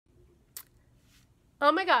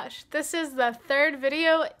Oh my gosh, this is the third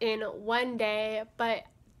video in one day, but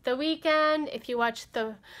the weekend, if you watched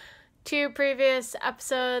the two previous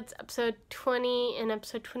episodes, episode 20 and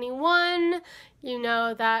episode 21, you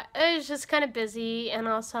know that it was just kind of busy and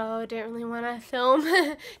also didn't really want to film,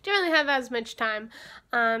 didn't really have as much time.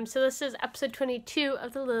 So this is episode 22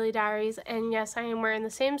 of the Lily Diaries, and yes, I am wearing the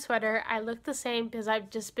same sweater. I look the same because I've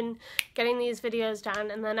just been getting these videos done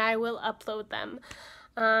and then I will upload them.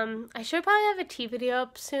 I should probably have a tea video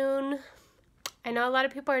up soon. I know a lot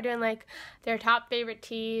of people are doing like their top favorite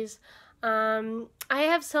teas. I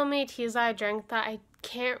have so many teas that I drink that I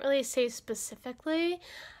can't really say specifically,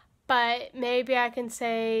 but maybe I can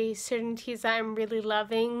say certain teas that I'm really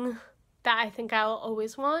loving that I think I'll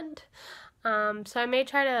always want. So I may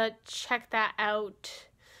try to check that out,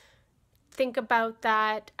 think about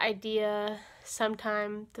that idea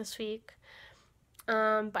sometime this week.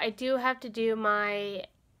 But I do have to do my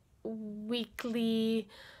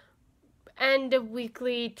end of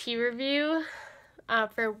weekly tea review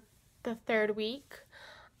for the third week,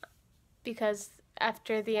 because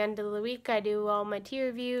after the end of the week I do all my tea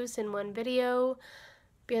reviews in one video,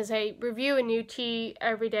 because I review a new tea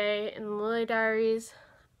every day in the Lily Diaries.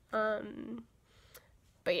 But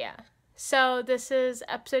yeah, so this is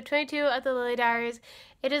episode 22 of the Lily Diaries.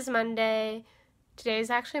 It is Monday. Today is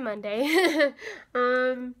actually Monday.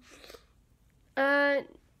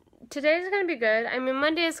 Today's gonna be good. I mean,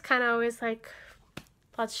 Monday is kind of always like,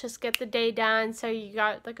 let's just get the day done, so you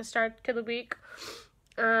got like a start to the week.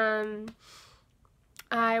 I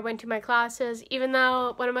went to my classes, even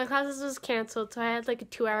though one of my classes was canceled, so I had like a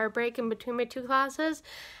 2-hour break in between my two classes.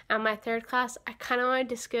 And my third class, I kind of wanted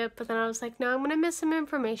to skip, but then I was like, no, I'm gonna miss some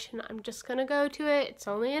information. I'm just gonna go to it. It's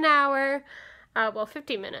only an hour. Well,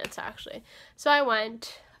 50 minutes actually. So I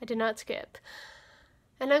went. I did not skip.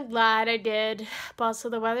 And I'm glad I did. But also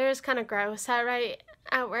the weather is kind of gross out right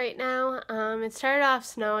now. It started off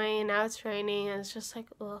snowing, now it's raining, and it's just like,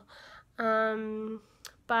 ugh.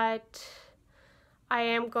 But I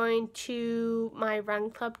am going to my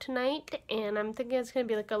run club tonight, and I'm thinking it's going to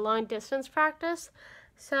be like a long distance practice.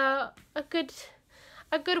 So a good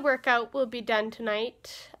workout will be done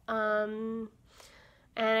tonight. And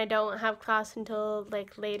I don't have class until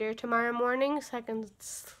like later tomorrow morning, so I can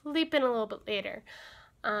sleep in a little bit later.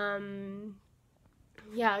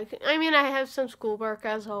 Yeah, I mean, I have some schoolwork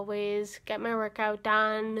as always, get my workout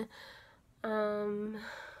done,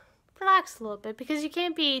 relax a little bit, because you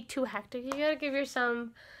can't be too hectic. You gotta give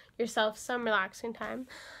yourself some relaxing time.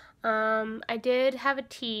 I did have a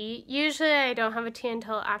tea. Usually I don't have a tea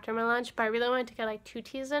until after my lunch, but I really wanted to get like 2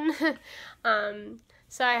 teas in.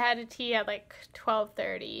 So I had a tea at like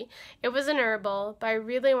 12:30. It was an herbal, but I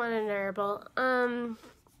really wanted an herbal.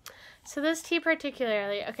 So this tea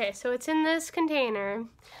particularly, okay, so it's in this container,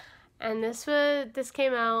 and this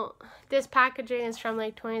packaging is from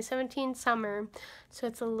like 2017 summer, so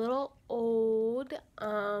it's a little old.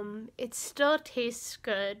 It still tastes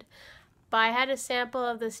good, but I had a sample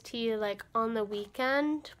of this tea like on the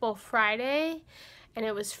weekend, well, Friday, and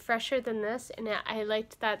it was fresher than this, and I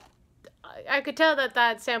liked that. I could tell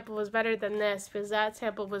that sample was better than this, because that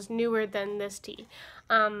sample was newer than this tea.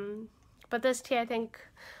 But this tea, I think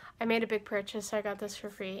I made a big purchase, so I got this for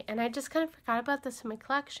free. And I just kind of forgot about this in my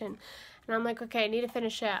collection. And I'm like, okay, I need to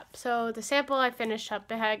finish it up. So the sample I finished up,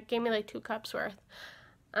 gave me like 2 cups worth.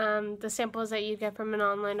 The samples that you get from an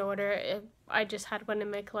online order, I just had one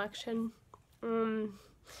in my collection.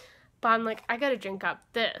 But I'm like, I gotta drink up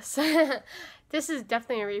this. This is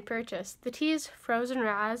definitely a repurchase. The tea is frozen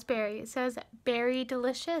raspberry. It says berry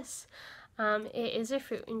delicious. It is a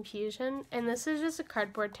fruit infusion, and this is just a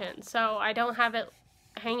cardboard tin, so I don't have it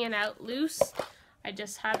hanging out loose. I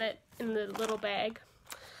just have it in the little bag.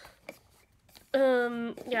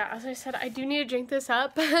 Yeah, as I said, I do need to drink this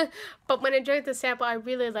up, but when I drank the sample, I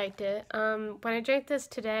really liked it. When I drank this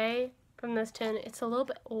today from this tin, it's a little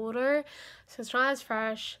bit older, so it's not as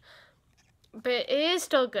fresh, but it is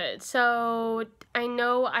still good. So I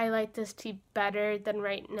know I like this tea better than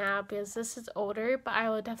right now, because this is older, but I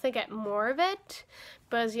will definitely get more of it,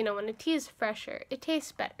 because, you know, when a tea is fresher, it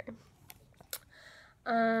tastes better.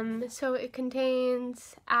 So it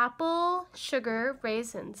contains apple, sugar,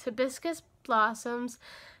 raisins, hibiscus blossoms,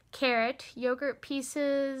 carrot, yogurt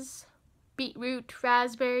pieces, beetroot,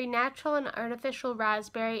 raspberry, natural and artificial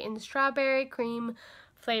raspberry, and strawberry cream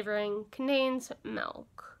flavoring. Contains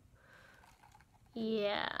milk.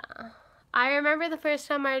 Yeah. I remember the first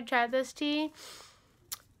time I tried this tea,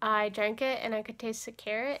 I drank it and I could taste the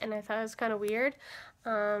carrot, and I thought it was kind of weird.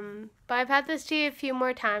 But I've had this tea a few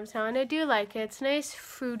more times now, and I do like it. It's nice,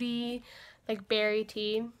 fruity, like berry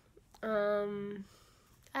tea.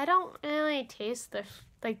 I don't really taste the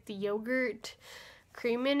yogurt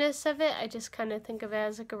creaminess of it. I just kind of think of it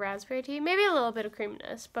as like a raspberry tea. Maybe a little bit of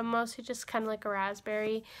creaminess, but mostly just kind of like a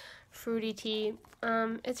raspberry fruity tea.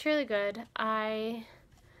 It's really good. I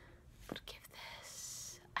would give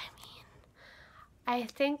this, I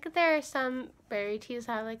think there are some berry teas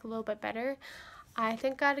that I like a little bit better. I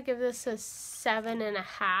think I'd give this a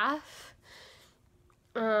 7.5.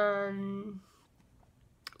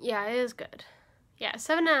 Yeah, it is good. Yeah,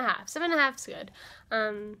 7.5. 7.5 is good.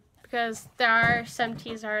 Because there are some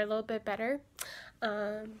teas that are a little bit better.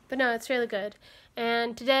 But no, it's really good.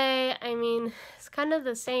 And today, it's kind of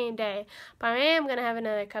the same day, but I am going to have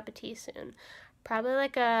another cup of tea soon. Probably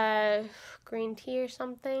like a green tea or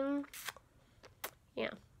something.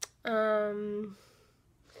 Yeah.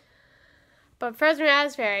 But frozen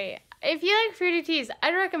raspberry, if you like fruity teas,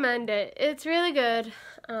 I'd recommend it. It's really good.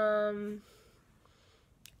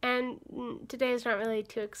 And today is not really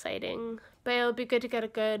too exciting, but it'll be good to get a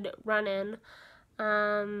good run in.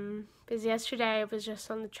 Because yesterday I was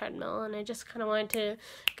just on the treadmill and I just kind of wanted to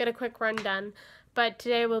get a quick run done. But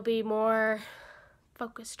today will be more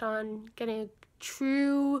focused on getting a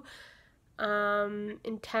true,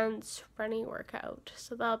 intense running workout.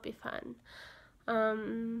 So that'll be fun.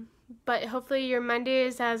 But hopefully your Monday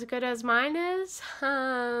is as good as mine is.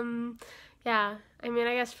 Yeah, I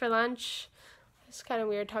guess for lunch, it's kind of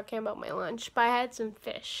weird talking about my lunch, but I had some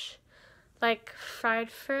fish, like fried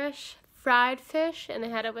fish, and I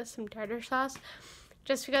had it with some tartar sauce,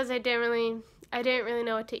 just because I didn't really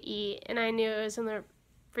know what to eat, and I knew it was in the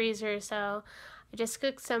freezer, so I just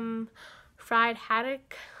cooked some fried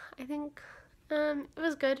haddock, I think. It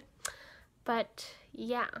was good, but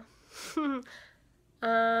yeah.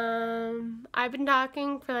 I've been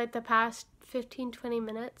talking for like the past 15-20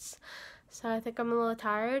 minutes, so I think I'm a little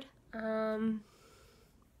tired.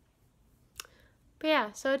 But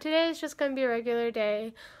yeah, so today is just going to be a regular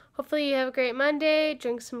day. Hopefully you have a great Monday,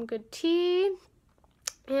 drink some good tea,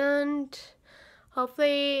 and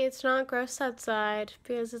hopefully it's not gross outside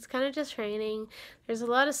because it's kind of just raining. There's a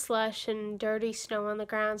lot of slush and dirty snow on the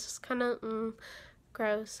ground, so it's kind of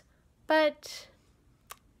gross. But,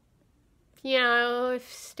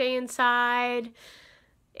 stay inside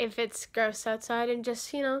if it's gross outside and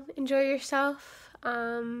just, enjoy yourself.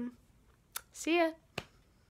 See ya.